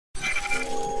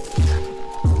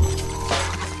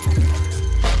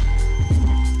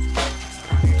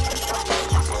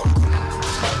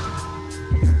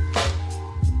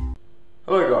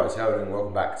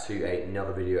back to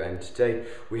another video, and today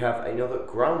we have another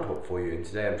ground hop for you. And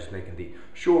today I'm just making the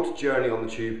short journey on the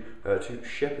tube to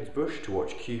Shepherd's Bush to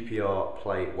watch QPR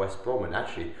play West Brom, and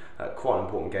actually quite an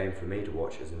important game for me to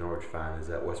watch as a Norwich fan, as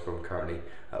West Brom currently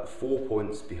 4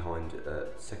 points behind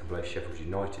second place Sheffield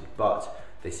United, but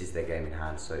this is their game in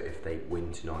hand, so if they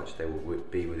win tonight they will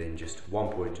be within just 1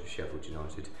 point of Sheffield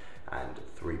United and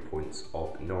 3 points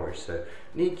of Norwich. So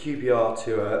need QPR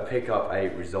to pick up a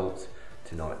result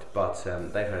tonight, but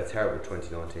they've had a terrible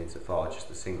 2019 so far,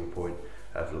 just a single point.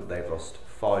 They've lost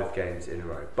 5 games in a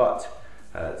row, but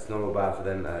it's not all bad for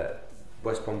them.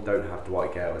 West Brom don't have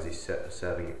Dwight Gale, as he's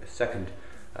serving a second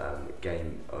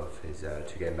game of his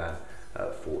 2-game ban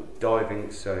for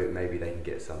diving, so maybe they can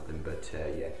get something. But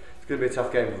yeah, it's going to be a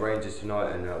tough game for Rangers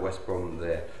tonight, and West Brom,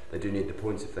 they do need the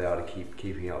points if they are to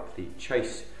keeping up the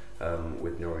chase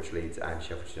with Norwich, Leeds and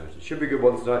Sheffield United. Should be a good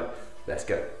one tonight. Let's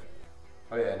go.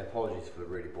 Oh yeah, and apologies for the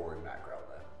really boring background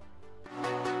there.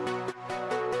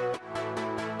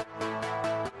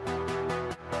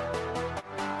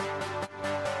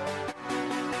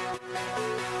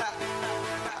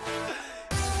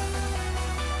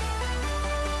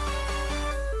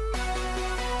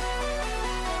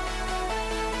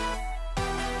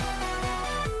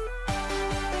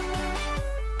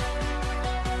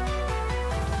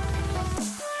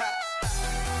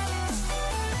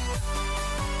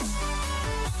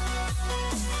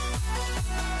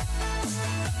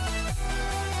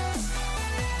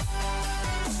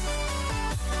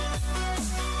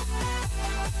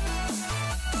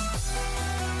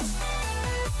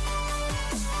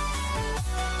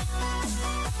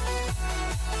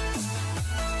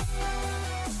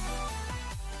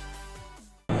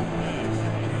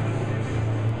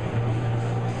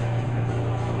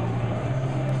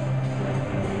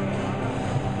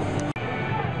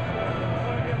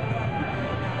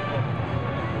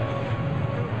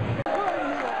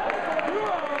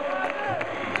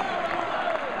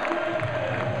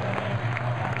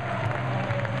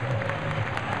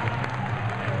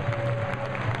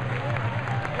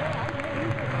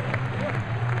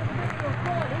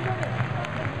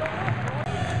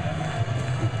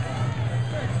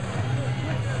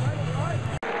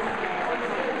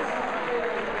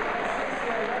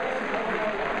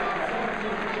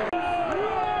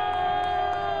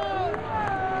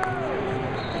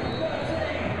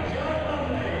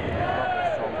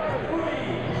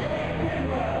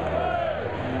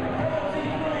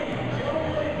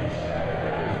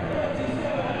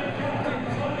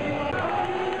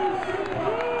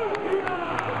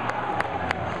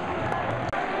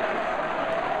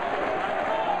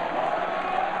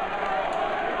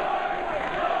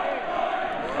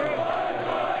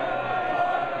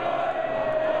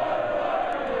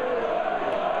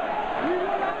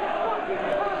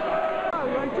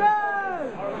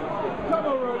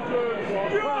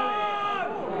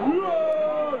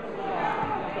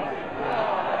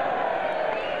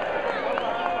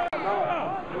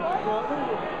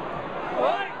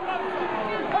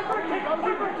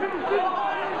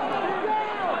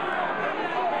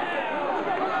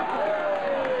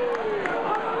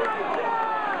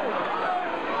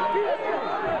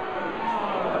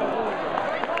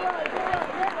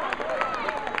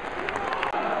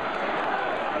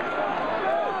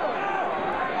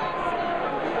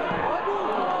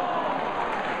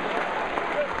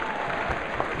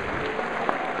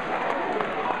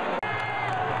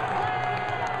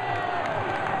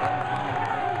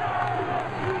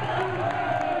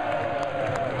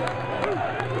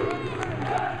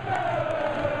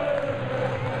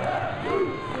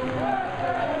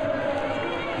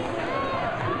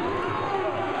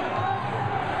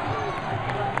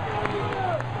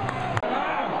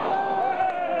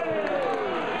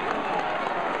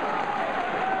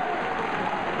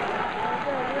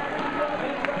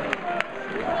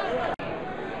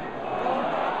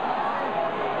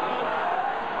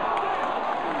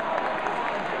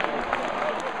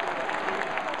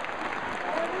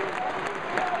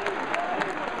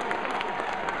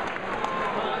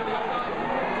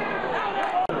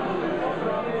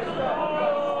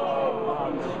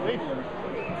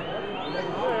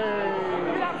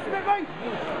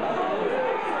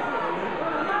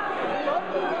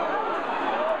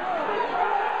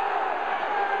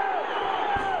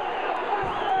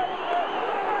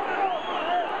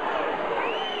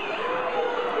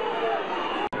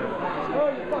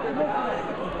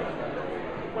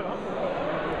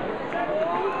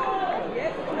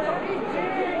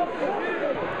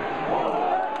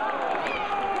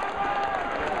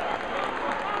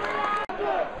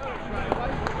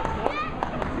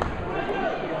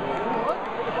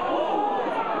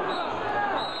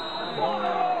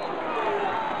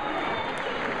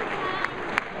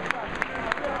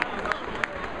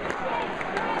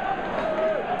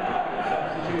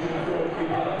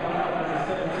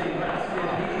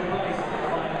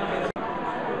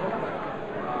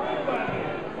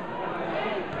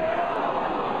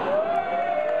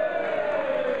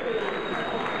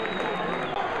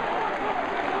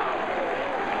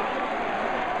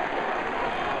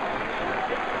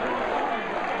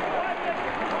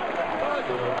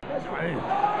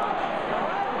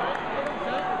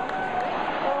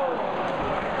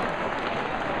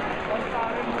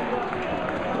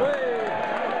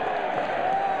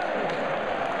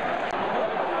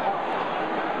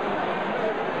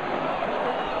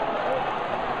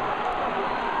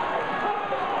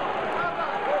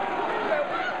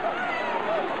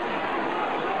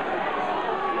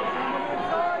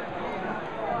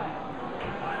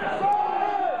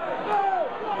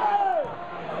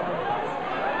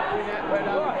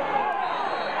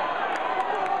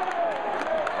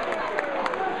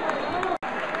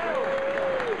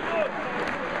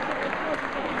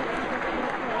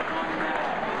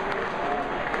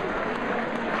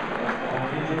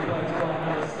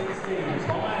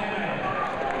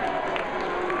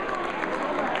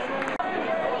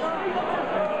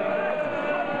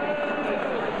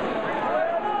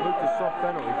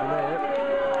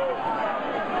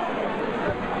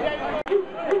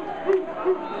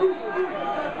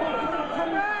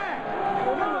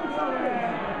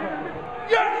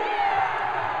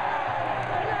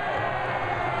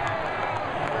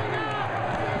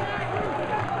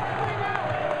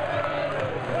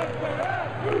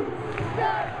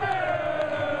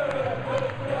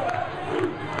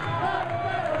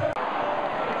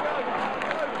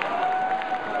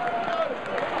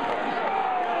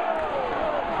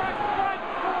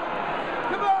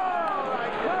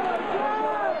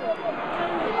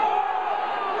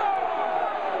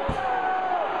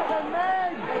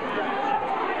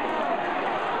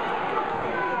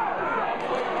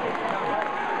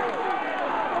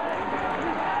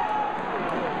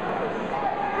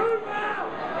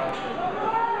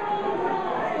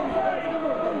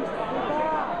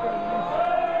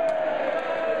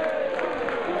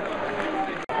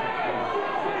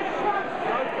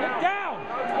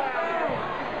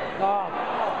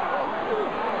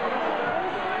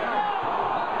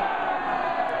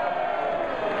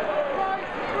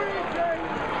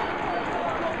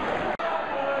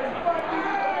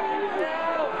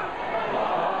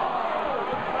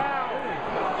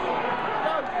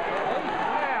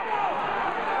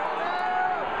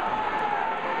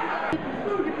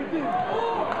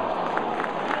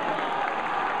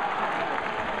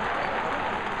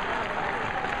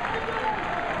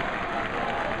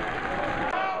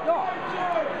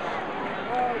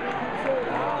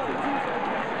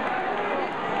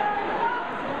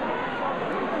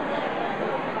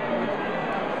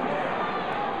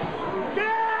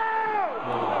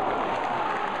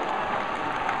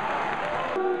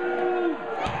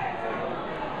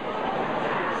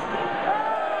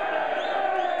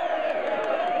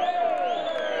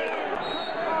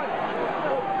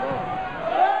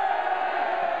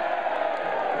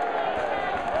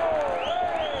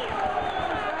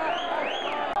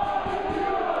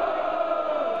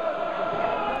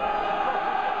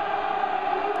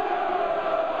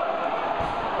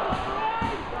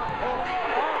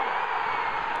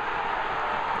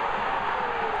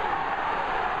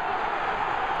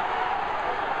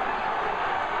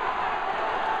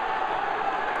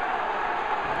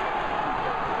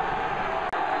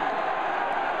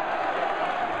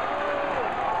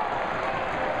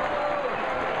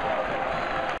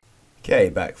 Okay,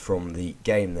 back from the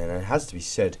game then, and it has to be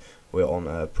said we're on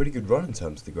a pretty good run in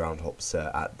terms of the ground hops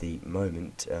at the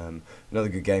moment. Another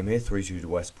good game here, 3-2 to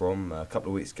West Brom. A couple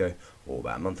of weeks ago, or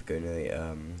about a month ago nearly,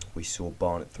 we saw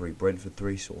Barnet 3, Brentford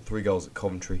 3, saw 3 goals at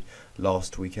Coventry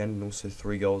last weekend, and also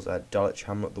 3 goals at Dulwich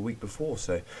Hamlet the week before.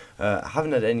 So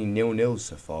haven't had any 0-0s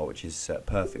so far, which is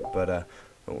perfect, but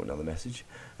oh, another message.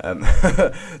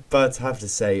 But I have to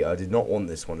say, I did not want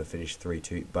this one to finish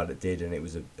 3-2, but it did, and it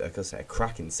was, like I say, a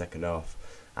cracking second half.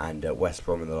 And West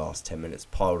Brom in the last 10 minutes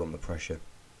piled on the pressure.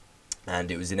 And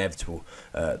it was inevitable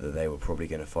that they were probably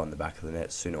going to find the back of the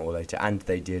net sooner or later. And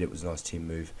they did. It was a nice team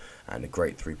move and a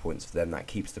great 3 points for them. That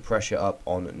keeps the pressure up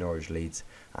on Norwich, Leeds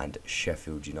and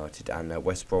Sheffield United. And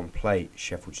West Brom play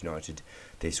Sheffield United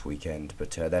this weekend.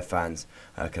 But their fans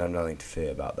can have nothing to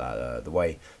fear about that. The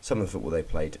way some of the football they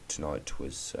played tonight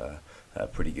was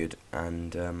pretty good.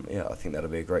 And yeah, I think that'll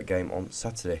be a great game on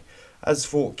Saturday. As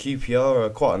for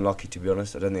QPR, quite unlucky to be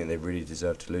honest. I don't think they really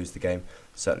deserved to lose the game.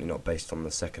 Certainly not based on the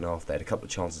second half. They had a couple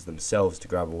of chances themselves to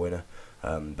grab a winner,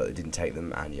 but they didn't take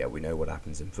them. And yeah, we know what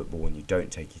happens in football when you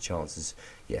don't take your chances.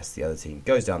 Yes, the other team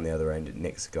goes down the other end,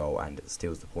 nicks a goal and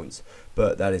steals the points.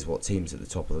 But that is what teams at the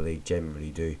top of the league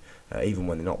generally do. Even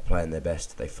when they're not playing their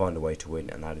best, they find a way to win,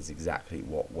 and that is exactly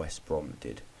what West Brom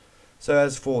did. So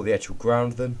as for the actual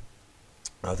ground then,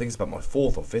 I think it's about my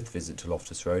 4th or 5th visit to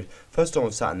Loftus Road. First time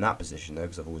I've sat in that position though,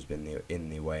 because I've always been in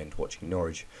the away end watching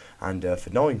Norwich. And for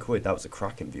 £9, that was a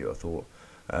cracking view, I thought.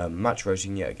 Match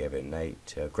rating, yeah, I gave it an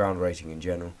 8. Ground rating in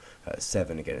general,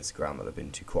 7. Again, it's a ground that I've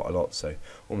been to quite a lot, so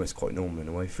almost quite normal in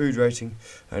a way. Food rating,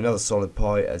 another solid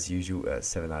pie as usual,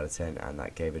 7 out of 10, and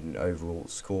that gave it an overall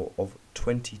score of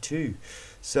 22.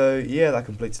 So yeah, that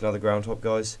completes another ground hop,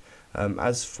 guys.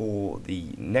 As for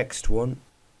the next one,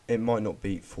 it might not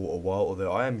be for a while,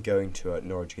 although I am going to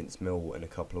Norwich against Millwall in a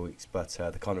couple of weeks. But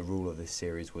the kind of rule of this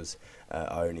series was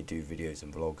I only do videos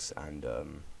and vlogs, and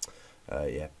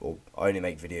yeah, or I only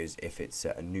make videos if it's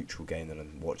a neutral game that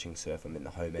I'm watching. So if I'm in the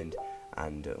home end,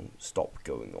 and stop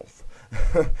going off.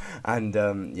 And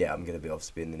yeah, I'm going to be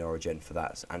obviously in the Norwich end for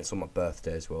that, and it's on my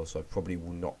birthday as well, so I probably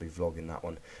will not be vlogging that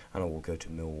one, and I will go to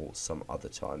Millwall some other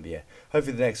time. But yeah,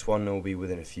 hopefully the next one will be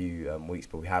within a few weeks,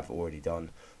 but we have already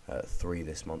done 3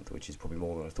 this month, which is probably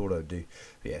more than I thought I would do.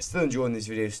 But yeah, still enjoying these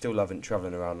videos, still loving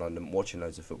travelling around London, watching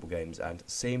loads of football games and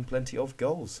seeing plenty of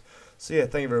goals. So yeah,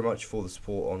 thank you very much for the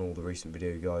support on all the recent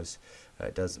videos, guys.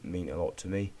 It does mean a lot to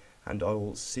me, and I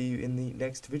will see you in the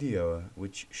next video,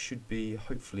 which should be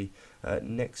hopefully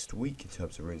next week in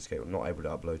terms of RuneScape. I'm not able to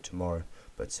upload tomorrow,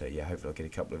 but yeah, hopefully I'll get a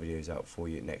couple of videos out for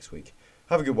you next week.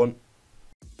 Have a good one.